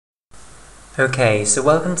Okay, so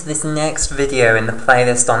welcome to this next video in the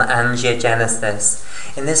playlist on angiogenesis.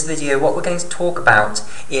 In this video, what we're going to talk about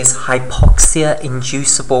is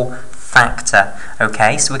hypoxia-inducible factor.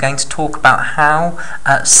 Okay, so we're going to talk about how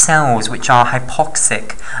cells which are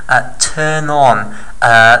hypoxic turn on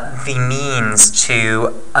the means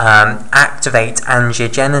to activate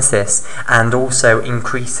angiogenesis and also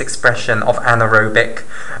increase expression of anaerobic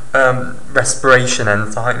respiration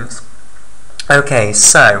enzymes. Okay,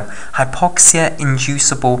 so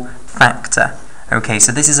hypoxia-inducible factor. Okay,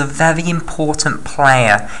 so this is a very important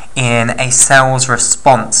player in a cell's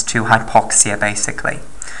response to hypoxia, basically.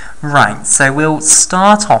 Right, so we'll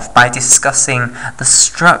start off by discussing the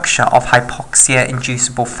structure of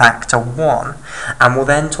hypoxia-inducible factor 1, and we'll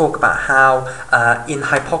then talk about how, in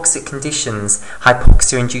hypoxic conditions,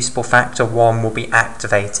 hypoxia-inducible factor 1 will be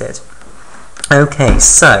activated. Okay,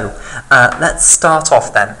 so let's start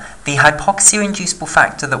off then. The hypoxia-inducible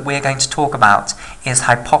factor that we're going to talk about is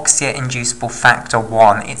hypoxia-inducible factor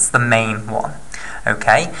 1. It's the main one.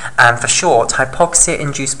 Okay, and for short,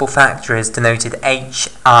 hypoxia-inducible factor is denoted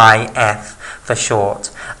HIF for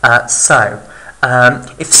short.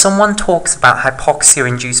 If someone talks about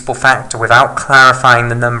hypoxia-inducible factor without clarifying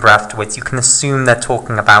the number afterwards, you can assume they're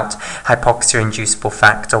talking about hypoxia-inducible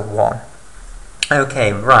factor 1.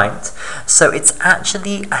 Okay, right, so it's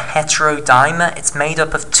actually a heterodimer. It's made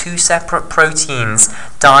up of two separate proteins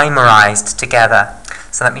dimerized together.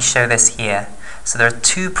 So let me show this here. So there are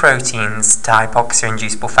two proteins to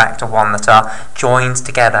hypoxia-inducible factor 1 that are joined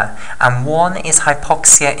together, and one is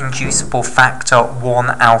hypoxia-inducible factor 1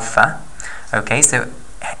 alpha. Okay, so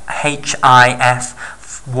HIF1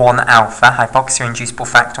 alpha, hypoxia-inducible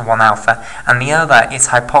factor 1 alpha, and the other is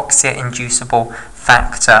hypoxia-inducible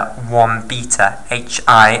factor 1 beta,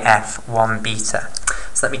 HIF1 beta.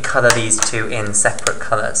 So let me colour these two in separate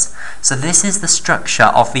colours. So this is the structure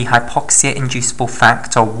of the hypoxia-inducible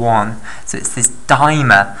factor 1. So it's this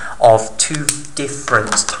dimer of two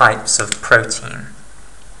different types of protein.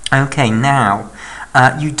 Okay, now,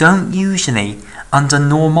 you don't usually, under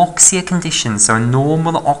normoxia conditions, so a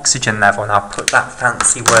normal oxygen level, and I'll put that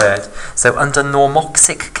fancy word, so under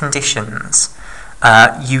normoxic conditions,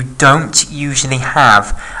 you don't usually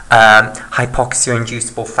have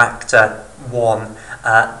hypoxia-inducible factor 1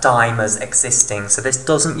 dimers existing. So this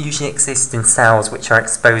doesn't usually exist in cells which are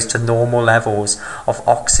exposed to normal levels of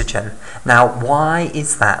oxygen. Now, why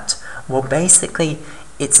is that? Well, basically,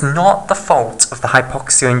 it's not the fault of the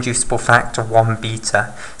hypoxia-inducible factor 1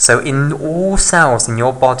 beta. So in all cells in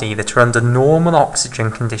your body that are under normal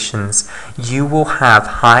oxygen conditions, you will have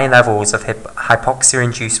high levels of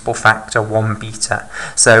hypoxia-inducible factor 1 beta.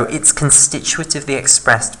 So it's constitutively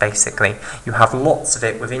expressed, basically. You have lots of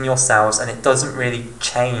it within your cells, and it doesn't really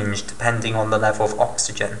change depending on the level of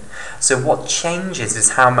oxygen. So what changes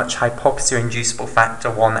is how much hypoxia-inducible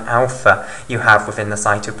factor 1 alpha you have within the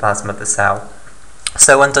cytoplasm of the cell.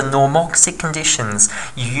 So under normoxic conditions,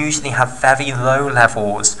 you usually have very low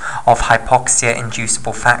levels of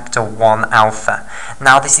hypoxia-inducible factor 1 alpha.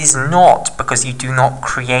 Now, this is not because you do not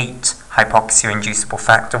create hypoxia-inducible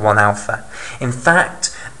factor 1 alpha. In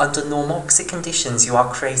fact, under normoxic conditions, you are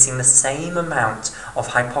creating the same amount of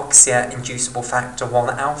hypoxia-inducible factor 1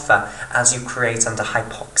 alpha as you create under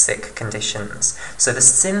hypoxic conditions. So the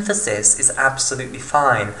synthesis is absolutely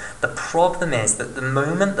fine. The problem is that the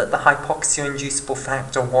moment that the hypoxia-inducible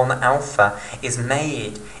factor 1 alpha is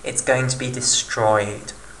made, it's going to be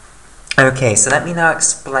destroyed. Okay, so let me now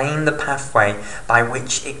explain the pathway by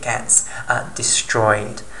which it gets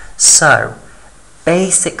destroyed. So,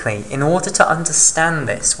 basically, in order to understand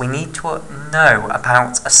this, we need to know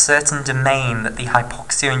about a certain domain that the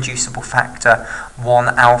hypoxia-inducible factor 1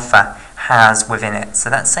 alpha has within it.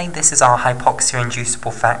 So let's say this is our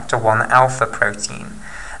hypoxia-inducible factor 1 alpha protein.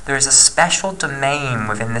 There is a special domain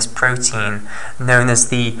within this protein known as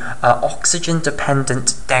the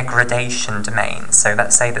oxygen-dependent degradation domain. So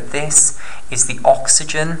let's say that this is the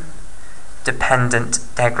oxygen-dependent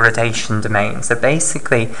degradation domain. So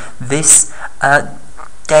basically, this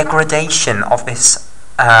degradation of this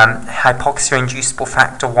hypoxia-inducible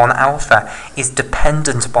factor 1 alpha is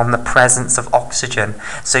dependent upon the presence of oxygen.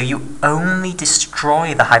 So you only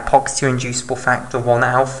destroy the hypoxia-inducible factor 1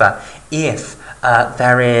 alpha if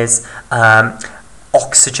there is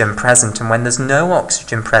oxygen present, and when there's no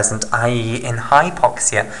oxygen present, i.e. in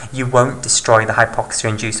hypoxia, you won't destroy the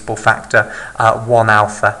hypoxia-inducible factor 1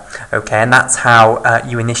 alpha. Okay, and that's how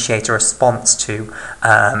you initiate a response to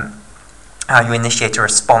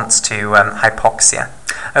hypoxia.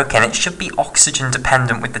 Okay, and it should be oxygen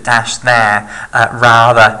dependent with the dash there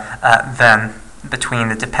rather than between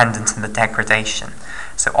the dependent and the degradation.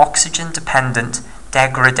 So oxygen dependent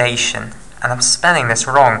degradation and I'm spelling this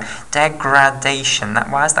wrong, degradation,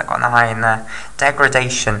 why has that got an I in there?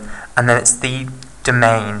 Degradation, and then it's the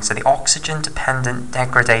domain, so the oxygen-dependent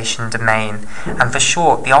degradation domain. And for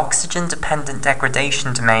short, the oxygen-dependent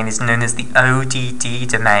degradation domain is known as the ODD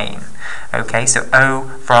domain. Okay, so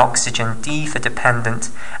O for oxygen, D for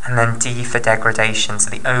dependent, and then D for degradation,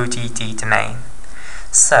 so the ODD domain.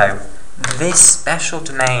 So, this special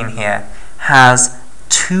domain here has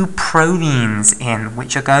two prolenes in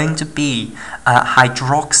which are going to be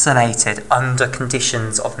hydroxylated under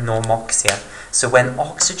conditions of normoxia. So when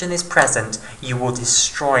oxygen is present, you will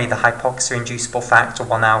destroy the hypoxia-inducible factor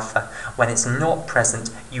 1 alpha. When it's not present,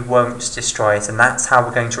 you won't destroy it, and that's how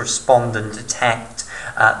we're going to respond and detect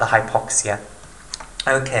the hypoxia.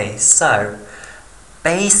 Okay, so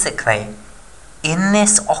basically, in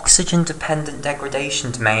this oxygen-dependent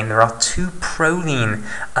degradation domain, there are two proline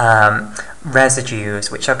residues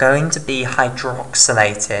which are going to be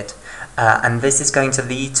hydroxylated. And this is going to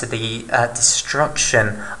lead to the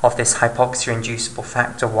destruction of this hypoxia-inducible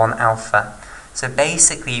factor 1 alpha. So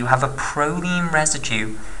basically you have a proline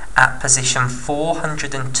residue at position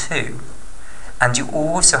 402, and you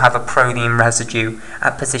also have a proline residue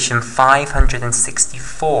at position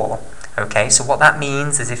 564. Okay, so what that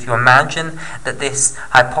means is if you imagine that this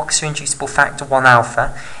hypoxia-inducible factor 1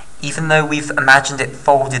 alpha, even though we've imagined it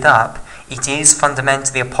folded up, it is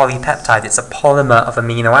fundamentally a polypeptide. It's a polymer of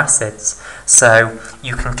amino acids. So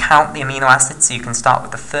you can count the amino acids. So you can start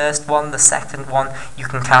with the first one, the second one. You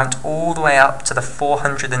can count all the way up to the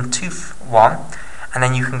 402th one. And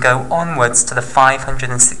then you can go onwards to the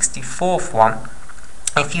 564th one.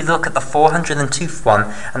 If you look at the 402th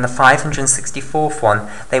one and the 564th one,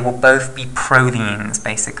 they will both be prolenes,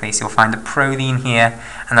 basically. So you'll find a proline here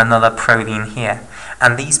and another proline here.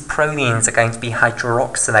 And these prolenes are going to be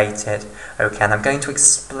hydroxylated. Okay, and I'm going to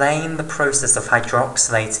explain the process of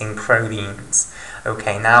hydroxylating prolenes.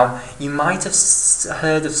 Okay, now, you might have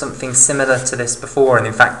heard of something similar to this before, and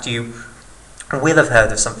in fact you will have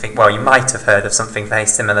heard of something, well, you might have heard of something very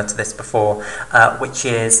similar to this before, which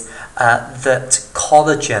is that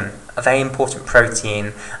collagen, a very important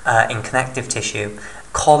protein in connective tissue,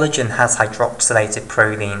 collagen has hydroxylated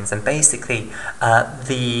prolenes, and basically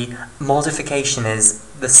the modification is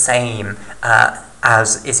the same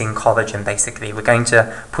as is in collagen, basically. We're going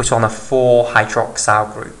to put on a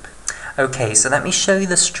 4-hydroxyl group. Okay, so let me show you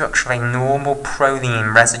the structure of a normal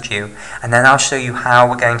proline residue, and then I'll show you how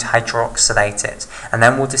we're going to hydroxylate it. And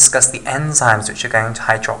then we'll discuss the enzymes which are going to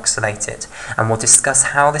hydroxylate it, and we'll discuss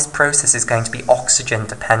how this process is going to be oxygen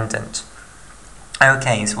dependent.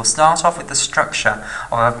 Okay, so we'll start off with the structure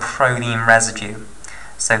of a proline residue.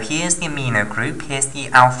 So here's the amino group, here's the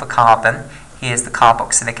alpha carbon, here's the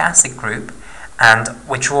carboxylic acid group, and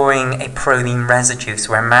we're drawing a proline residue,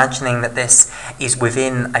 so we're imagining that this is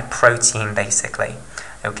within a protein, basically.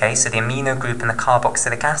 Okay, so the amino group and the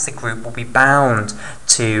carboxylic acid group will be bound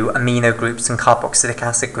to amino groups and carboxylic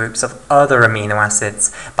acid groups of other amino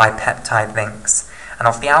acids by peptide links. And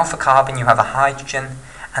off the alpha carbon you have a hydrogen,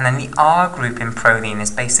 and then the R group in proline is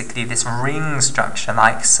basically this ring structure,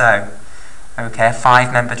 like so. Okay, a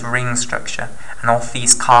 5-membered ring structure, and off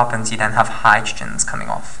these carbons you then have hydrogens coming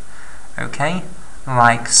off. Okay,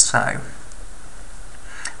 like so.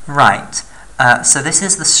 Right, so this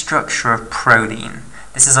is the structure of proline.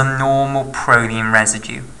 This is a normal proline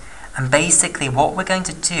residue. And basically what we're going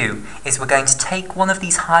to do is we're going to take one of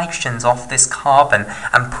these hydrogens off this carbon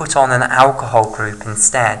and put on an alcohol group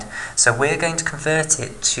instead. So we're going to convert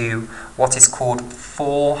it to what is called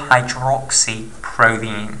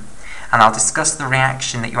 4-hydroxyproline. And I'll discuss the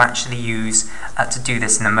reaction that you actually use to do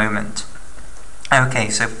this in a moment. Okay,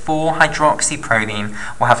 so 4-hydroxyproline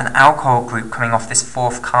will have an alcohol group coming off this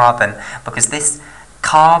 4th carbon, because this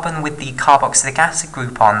carbon with the carboxylic acid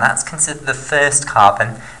group on, that's considered the 1st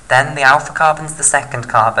carbon, then the alpha carbon's the 2nd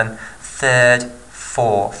carbon, 3rd,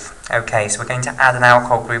 4th. Okay, so we're going to add an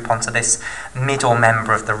alcohol group onto this middle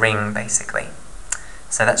member of the ring, basically.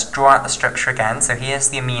 So let's draw out the structure again. So here's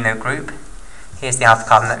the amino group, here's the alpha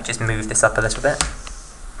carbon. Let me just move this up a little bit.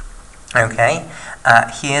 Okay,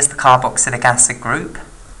 here's the carboxylic acid group,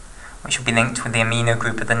 which will be linked with the amino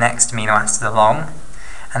group of the next amino acid along.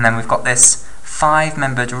 And then we've got this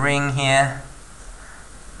 5-membered ring here,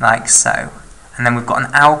 like so. And then we've got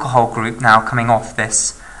an alcohol group now coming off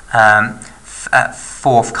this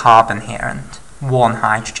 4th carbon here, and 1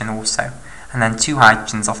 hydrogen also. And then 2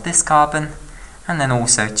 hydrogens off this carbon, and then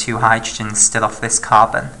also 2 hydrogens still off this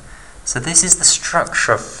carbon. So this is the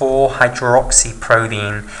structure of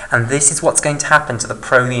 4-hydroxyproline, and this is what's going to happen to the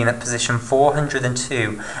proline at position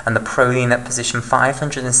 402 and the proline at position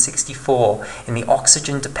 564 in the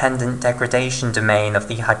oxygen-dependent degradation domain of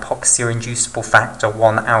the hypoxia-inducible factor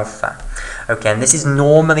 1-alpha. Okay, and this is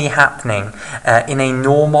normally happening in a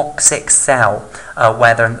normoxic cell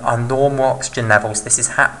where there are normal oxygen levels. This is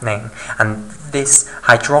happening, and this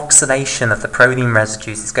hydroxylation of the proline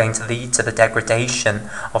residues is going to lead to the degradation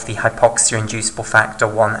of the hypoxia-inducible factor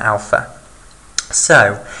 1-alpha.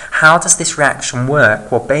 So, how does this reaction work?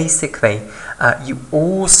 Well, basically, you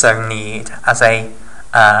also need, as a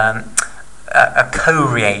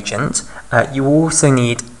co-reagent, you also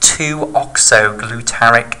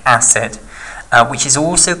 2-oxoglutaric acid, which is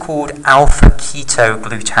also called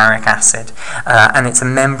alpha-ketoglutaric acid, and it's a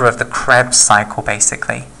member of the Krebs cycle,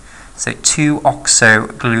 basically. So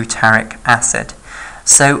 2-oxoglutaric acid.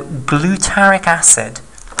 So glutaric acid,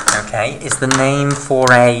 okay, is the name for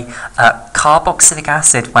a carboxylic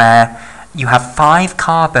acid where you have 5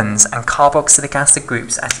 carbons and carboxylic acid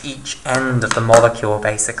groups at each end of the molecule,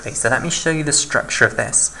 basically. So let me show you the structure of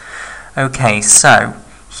this. Okay, so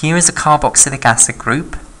here is a carboxylic acid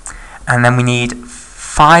group, and then we need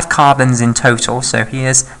 5 carbons in total. So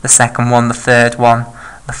here's the second one, the third one,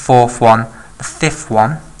 the fourth one, the fifth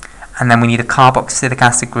one, and then we need a carboxylic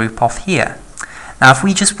acid group off here. Now, if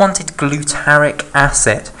we just wanted glutaric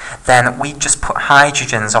acid, then we just put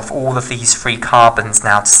hydrogens off all of these 3 carbons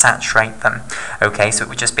now to saturate them. Okay, so it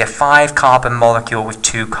would just be a 5-carbon molecule with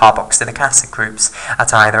 2 carboxylic acid groups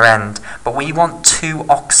at either end. But we want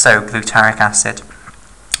 2-oxoglutaric acid.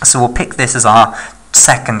 So we'll pick this as our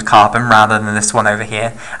second carbon rather than this one over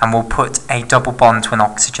here, and we'll put a double bond to an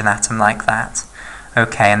oxygen atom like that.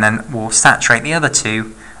 Okay, and then we'll saturate the other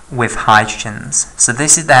 2 with hydrogens. So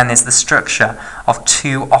this is then the structure of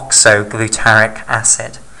 2-oxoglutaric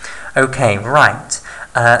acid. Okay, right.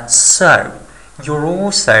 So you're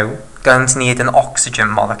also going to need an oxygen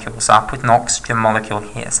molecule. So I'll put an oxygen molecule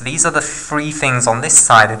here. So these are the 3 things on this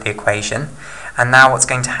side of the equation. And now what's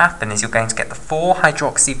going to happen is you're going to get the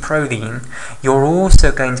 4-hydroxyproline. You're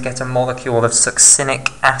also going to get a molecule of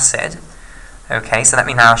succinic acid. Okay, so let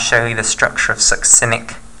me now show you the structure of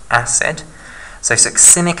succinic acid. So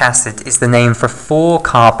succinic acid is the name for a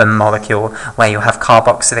 4-carbon molecule where you have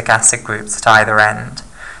carboxylic acid groups at either end.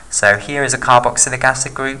 So here is a carboxylic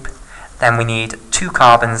acid group, then we need 2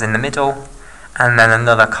 carbons in the middle, and then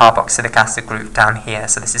another carboxylic acid group down here.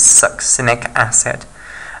 So this is succinic acid.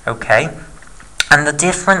 Okay, and the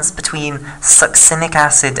difference between succinic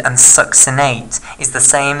acid and succinate is the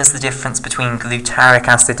same as the difference between glutaric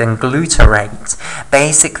acid and glutarate.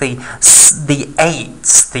 Basically, the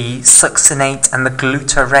ates, the succinate and the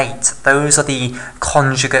glutarate, those are the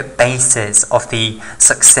conjugate bases of the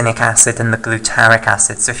succinic acid and the glutaric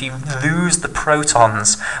acid. So if you lose the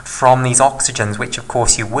protons from these oxygens, which of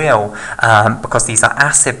course you will, because these are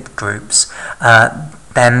acid groups,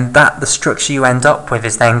 then the structure you end up with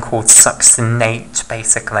is then called succinate,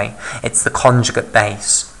 basically. It's the conjugate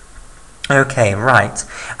base. Okay, right.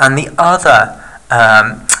 And the other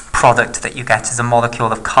product that you get is a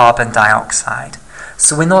molecule of carbon dioxide.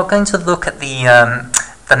 So we're not going to look at the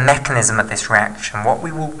mechanism of this reaction. What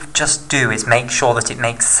we will just do is make sure that it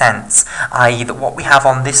makes sense, i.e. that what we have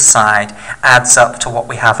on this side adds up to what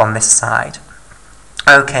we have on this side.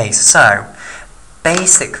 Okay, so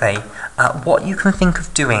basically, what you can think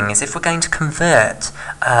of doing is if we're going to convert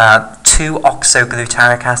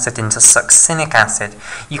 2-oxoglutaric acid into succinic acid,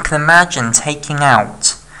 you can imagine taking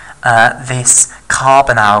out this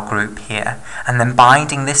carbonyl group here and then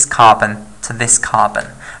binding this carbon to this carbon.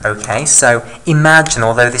 Okay, so imagine,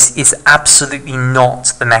 although this is absolutely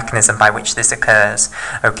not the mechanism by which this occurs,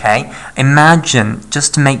 okay, imagine,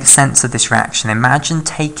 just to make sense of this reaction, imagine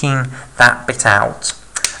taking that bit out,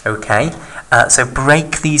 okay. So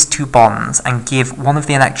break these 2 bonds and give one of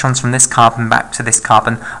the electrons from this carbon back to this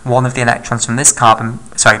carbon, one of the electrons from this carbon,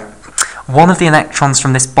 one of the electrons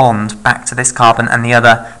from this bond back to this carbon and the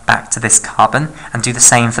other back to this carbon, and do the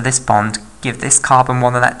same for this bond. Give this carbon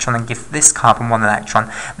 1 electron and give this carbon 1 electron.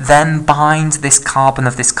 Then bind this carbon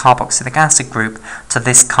of this carboxylic acid group to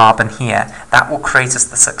this carbon here. That will create us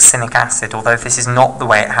the succinic acid, although this is not the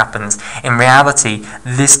way it happens. In reality,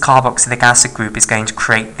 this carboxylic acid group is going to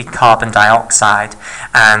create the carbon dioxide,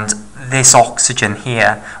 and this oxygen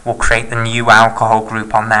here will create the new alcohol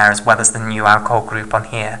group on there as well as the new alcohol group on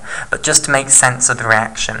here. But just to make sense of the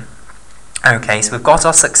reaction. Okay, so we've got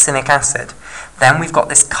our succinic acid. Then we've got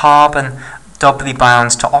this carbon doubly bound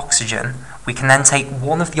to oxygen. We can then take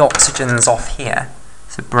one of the oxygens off here.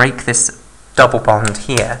 So break this double bond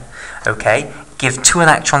here. Okay, give 2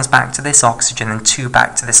 electrons back to this oxygen and 2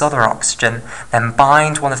 back to this other oxygen, then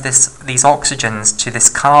bind one of these oxygens to this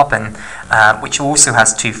carbon, which also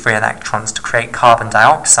has 2 free electrons, to create carbon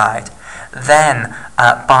dioxide, then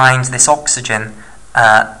bind this oxygen.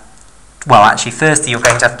 Well, actually, firstly, you're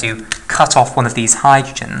going to have to cut off one of these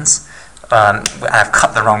hydrogens. I've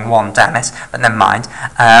cut the wrong one, damn it, but never mind.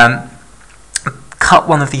 Cut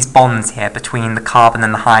one of these bonds here between the carbon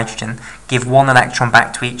and the hydrogen, give 1 electron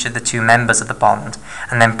back to each of the 2 members of the bond,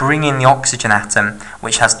 and then bring in the oxygen atom,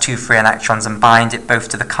 which has 2 free electrons, and bind it both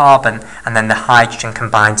to the carbon, and then the hydrogen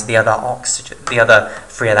can bind to the other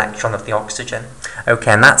free electron of the oxygen.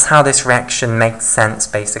 Okay, and that's how this reaction makes sense,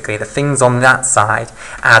 basically. The things on that side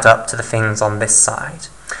add up to the things on this side.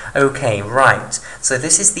 Okay, right, so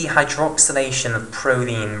this is the hydroxylation of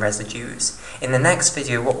proline residues. In the next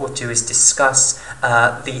video, what we'll do is discuss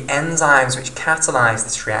the enzymes which catalyze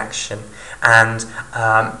this reaction, and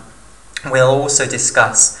we'll also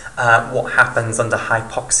discuss what happens under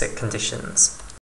hypoxic conditions.